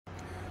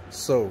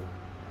So,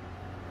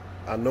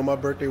 I know my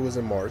birthday was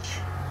in March,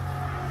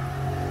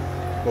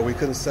 but we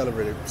couldn't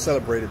celebrate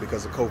it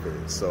because of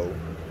COVID. So,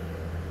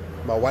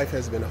 my wife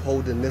has been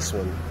holding this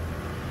one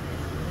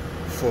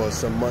for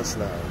some months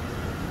now.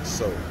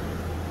 So,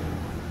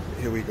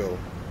 here we go.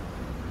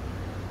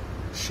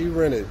 She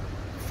rented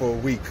for a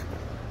week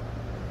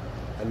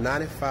a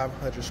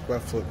 9,500 square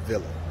foot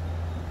villa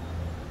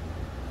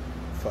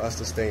for us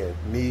to stay in.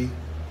 Me,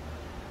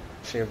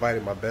 she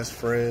invited my best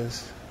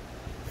friends,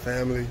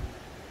 family.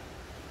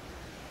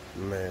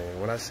 Man,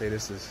 when I say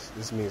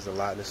this means a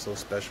lot and it's so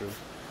special.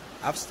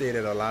 I've stayed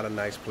at a lot of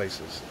nice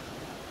places,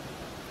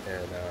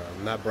 and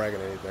I'm not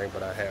bragging or anything,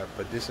 but I have.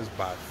 But this is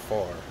by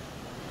far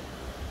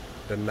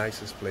the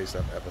nicest place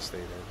I've ever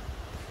stayed in.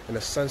 And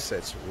the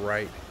sunset's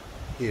right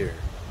here.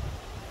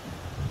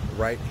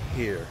 Right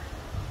here.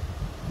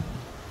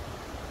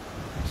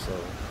 So,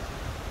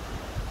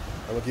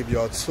 I'm gonna give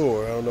y'all a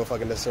tour. I don't know if I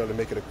can necessarily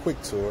make it a quick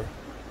tour,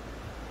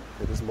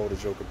 but this motor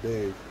joker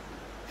big.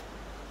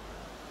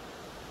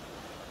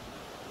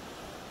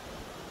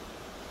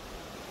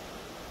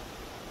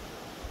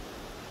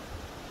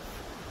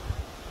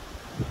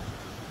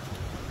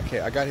 Okay,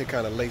 I got here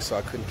kind of late, so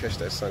I couldn't catch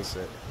that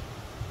sunset.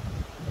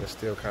 And it's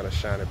still kind of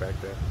shining back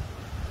there.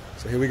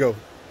 So here we go.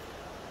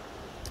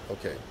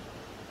 Okay.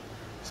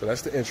 So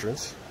that's the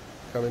entrance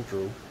coming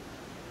through.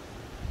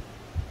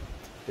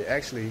 They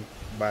actually,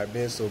 by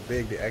being so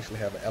big, they actually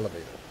have an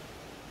elevator.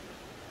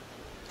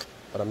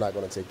 But I'm not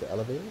going to take the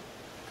elevator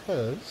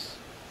because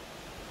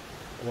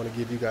I want to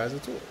give you guys a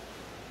tour.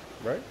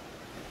 Right?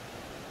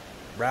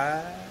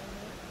 Right.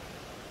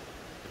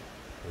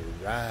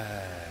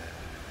 Right.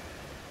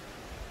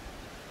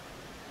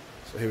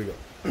 So here we go.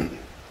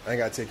 I ain't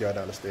got to take y'all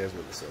down the stairs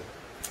with me, so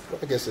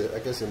I guess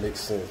it makes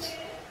sense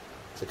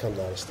to come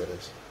down the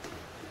stairs.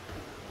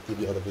 Give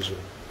you all the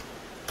visual.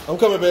 I'm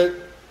coming, babe.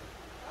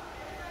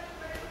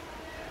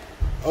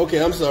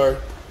 Okay, I'm sorry.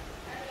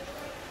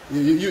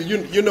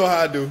 You know how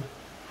I do.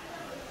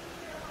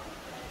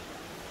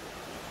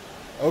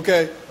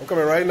 Okay, I'm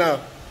coming right now.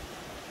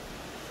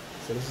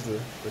 So this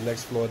is the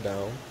next floor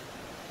down.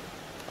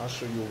 I'll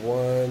show you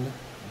one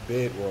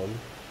bedroom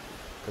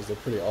because they're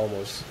pretty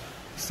almost,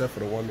 except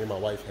for the one me and my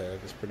wife had,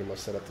 it's pretty much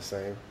set up the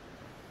same.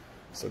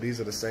 So these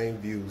are the same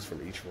views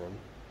from each room.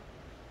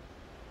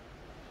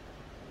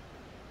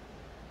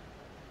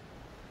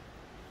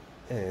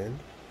 And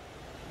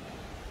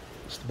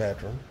it's the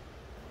bathroom.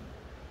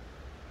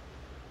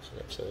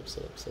 Set up.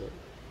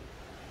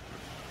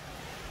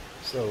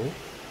 So,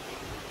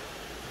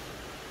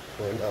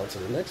 going down to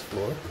the next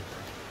floor.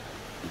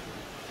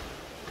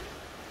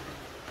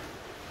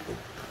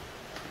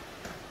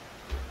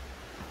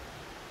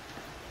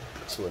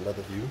 To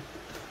another view.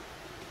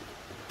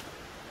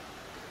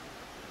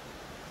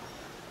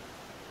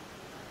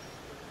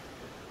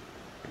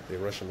 They're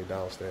rushing me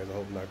downstairs. I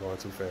hope I'm not going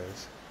too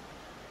fast.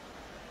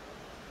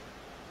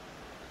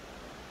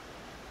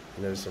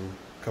 And there's a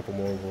couple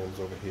more rooms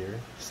over here.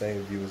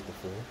 Same view as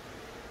before.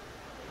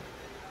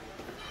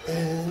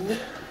 And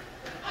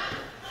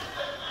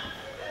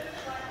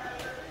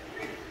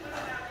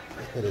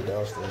headed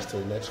downstairs to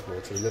the next floor,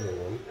 to the living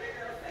room.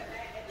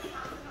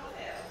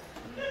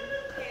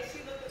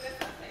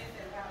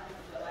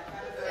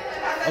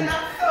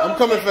 I'm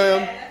coming,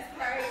 fam.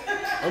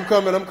 I'm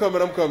coming. I'm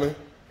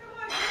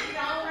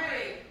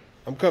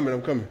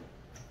coming.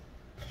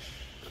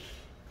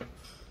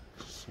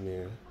 It's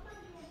near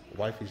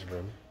wifey's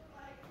room.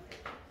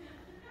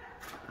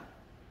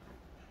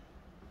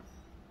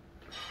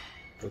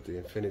 With the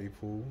infinity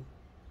pool.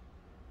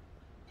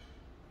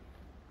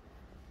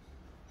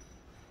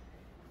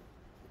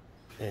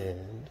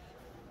 And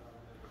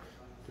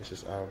this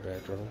is our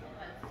bathroom.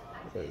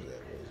 Where is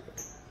that?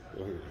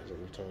 Oh, here it is.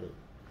 I'm retarded.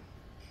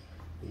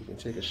 You can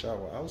take a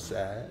shower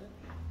outside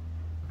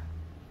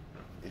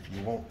if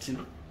you want to.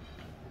 Okay,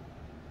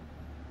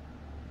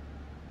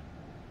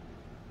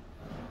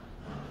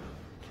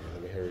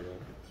 let me hurry up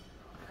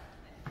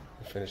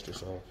and finish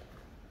this off.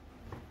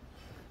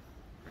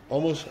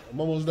 I'm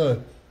almost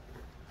done.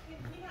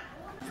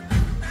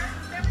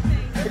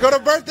 We go to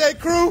birthday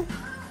crew.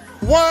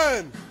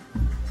 1,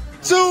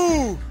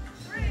 2,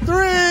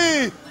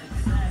 3.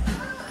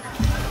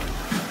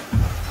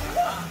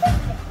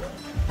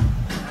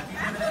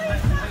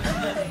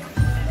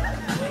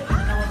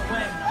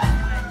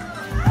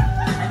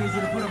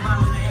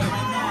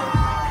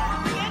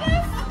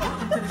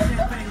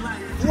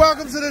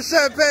 Welcome to the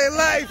Champagne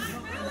Life.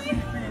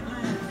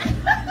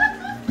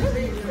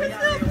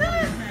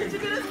 Did you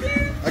get us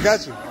here? I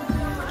got you.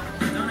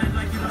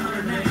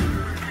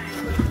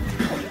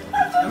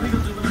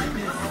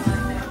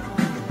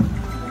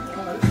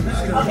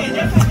 Okay,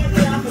 next time I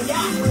get off the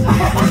yacht.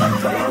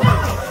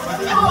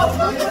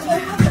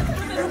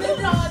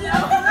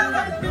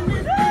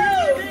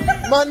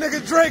 My nigga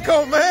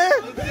Draco, man.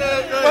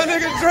 My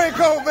nigga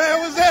Draco, man.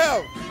 What's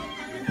up?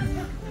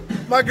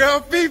 My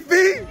girl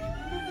Fifi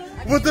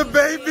with the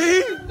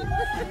baby.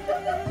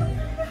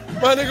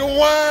 My nigga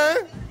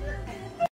Wine.